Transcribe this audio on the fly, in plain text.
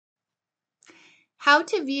How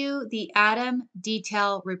to view the ATOM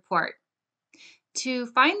detail report. To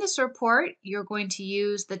find this report, you're going to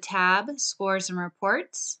use the tab Scores and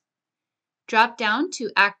Reports. Drop down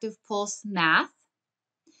to Active Pulse Math.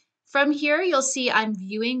 From here, you'll see I'm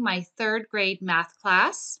viewing my third grade math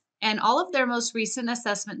class, and all of their most recent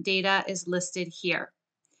assessment data is listed here.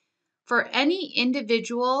 For any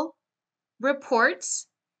individual reports,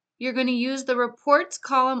 you're going to use the Reports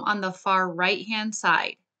column on the far right-hand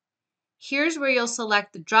side. Here's where you'll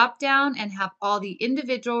select the drop-down and have all the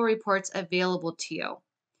individual reports available to you.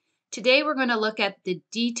 Today, we're going to look at the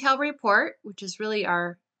detail report, which is really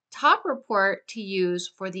our top report to use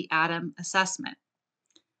for the ATOM assessment.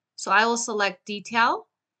 So I will select detail.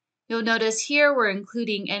 You'll notice here we're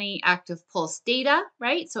including any active pulse data,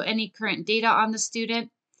 right? So any current data on the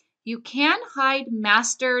student. You can hide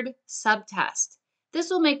mastered subtest.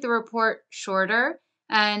 This will make the report shorter,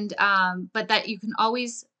 and but that you can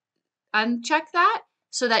always uncheck that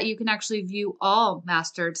so that you can actually view all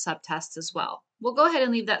mastered subtests as well. We'll go ahead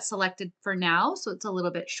and leave that selected for now, so it's a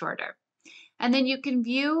little bit shorter. And then you can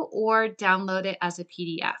view or download it as a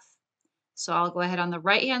PDF. So I'll go ahead on the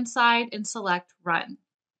right-hand side and select Run.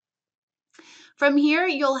 From here,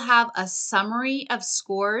 you'll have a summary of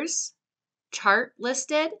scores chart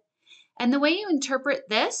listed. And the way you interpret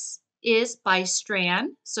this is by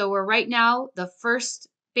strand. So we're right now, the first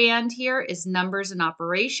band here is numbers and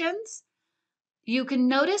operations. You can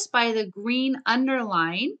notice by the green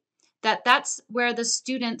underline that that's where the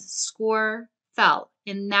student's score fell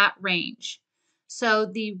in that range. So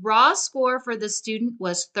the raw score for the student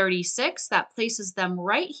was 36. That places them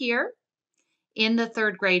right here in the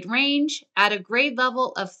third grade range at a grade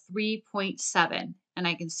level of 3.7. And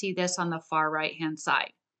I can see this on the far right-hand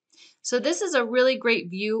side. So this is a really great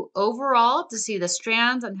view overall to see the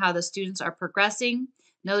strands and how the students are progressing.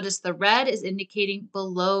 Notice the red is indicating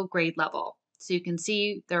below grade level. So you can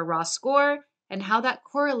see their raw score and how that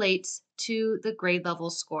correlates to the grade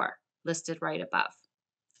level score listed right above.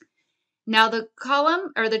 Now the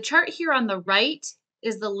column or the chart here on the right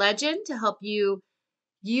is the legend to help you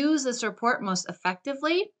use this report most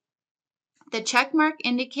effectively. The check mark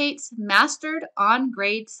indicates mastered on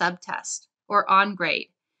grade subtest or on grade.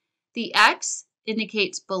 The X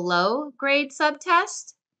indicates below grade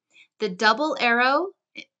subtest. The double arrow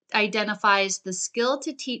identifies the skill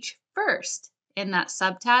to teach first in that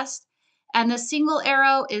subtest. And the single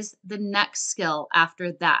arrow is the next skill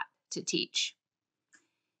after that to teach.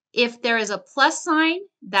 If there is a plus sign,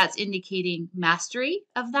 that's indicating mastery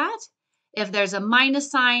of that. If there's a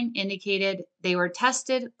minus sign, indicated they were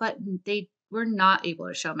tested, but they were not able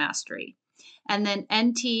to show mastery. And then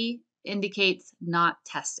NT indicates not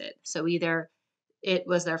tested. So either it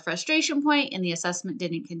was their frustration point and the assessment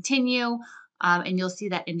didn't continue, and you'll see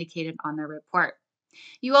that indicated on their report.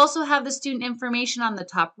 You also have the student information on the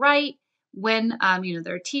top right, when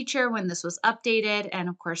their teacher, when this was updated, and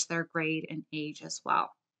of course their grade and age as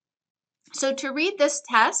well. So to read this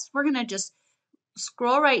test, we're going to just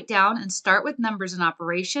scroll right down and start with numbers and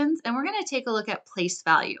operations, and we're going to take a look at place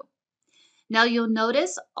value. Now you'll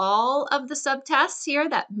notice all of the subtests here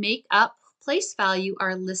that make up place value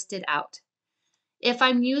are listed out. If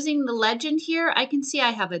I'm using the legend here, I can see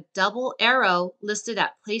I have a double arrow listed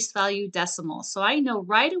at place value decimal. So I know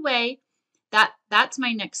right away that that's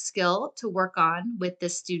my next skill to work on with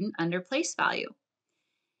this student under place value.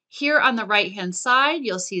 Here on the right-hand side,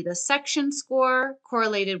 you'll see the section score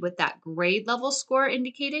correlated with that grade level score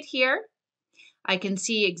indicated here. I can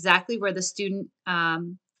see exactly where the student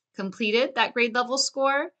completed that grade level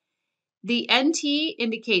score. The NT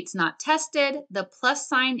indicates not tested. The plus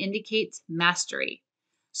sign indicates mastery.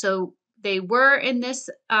 So they were in this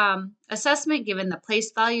assessment given the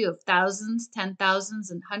place value of thousands,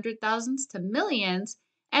 10,000s, and 100,000s to millions,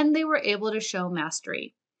 and they were able to show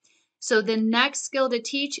mastery. So the next skill to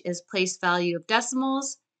teach is place value of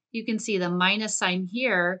decimals. You can see the minus sign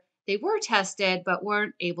here. They were tested, but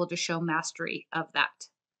weren't able to show mastery of that.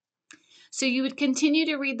 So you would continue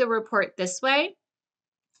to read the report this way.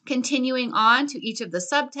 Continuing on to each of the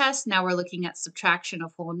subtests, now we're looking at subtraction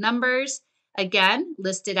of whole numbers. Again,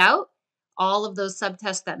 listed out, all of those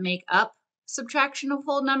subtests that make up subtraction of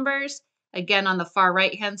whole numbers. Again, on the far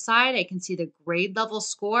right-hand side, I can see the grade level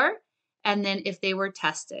score, and then if they were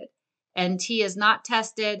tested. NT is not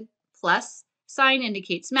tested, plus sign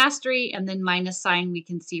indicates mastery, and then minus sign we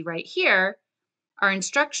can see right here. Our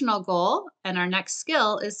instructional goal and our next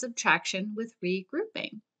skill is subtraction with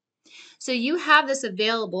regrouping. So you have this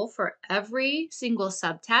available for every single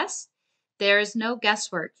subtest. There is no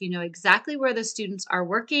guesswork. You know exactly where the students are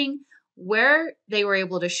working, where they were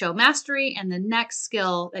able to show mastery, and the next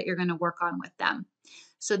skill that you're going to work on with them.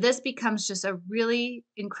 So this becomes just a really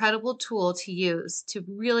incredible tool to use to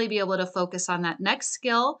really be able to focus on that next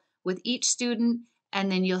skill with each student,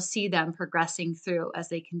 and then you'll see them progressing through as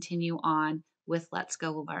they continue on with Let's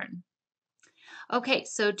Go Learn. Okay,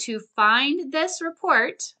 so to find this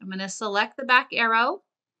report, I'm going to select the back arrow.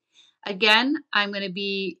 Again, I'm going to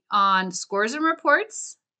be on Scores and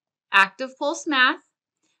Reports, Active Pulse Math.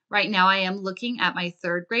 Right now I am looking at my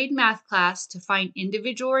 3rd grade math class to find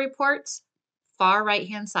individual reports, far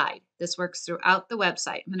right-hand side. This works throughout the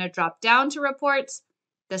website. I'm going to drop down to Reports.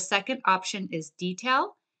 The second option is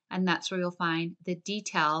Detail, and that's where you'll find the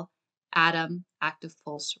Detail ADAM Active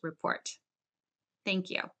Pulse report. Thank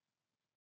you.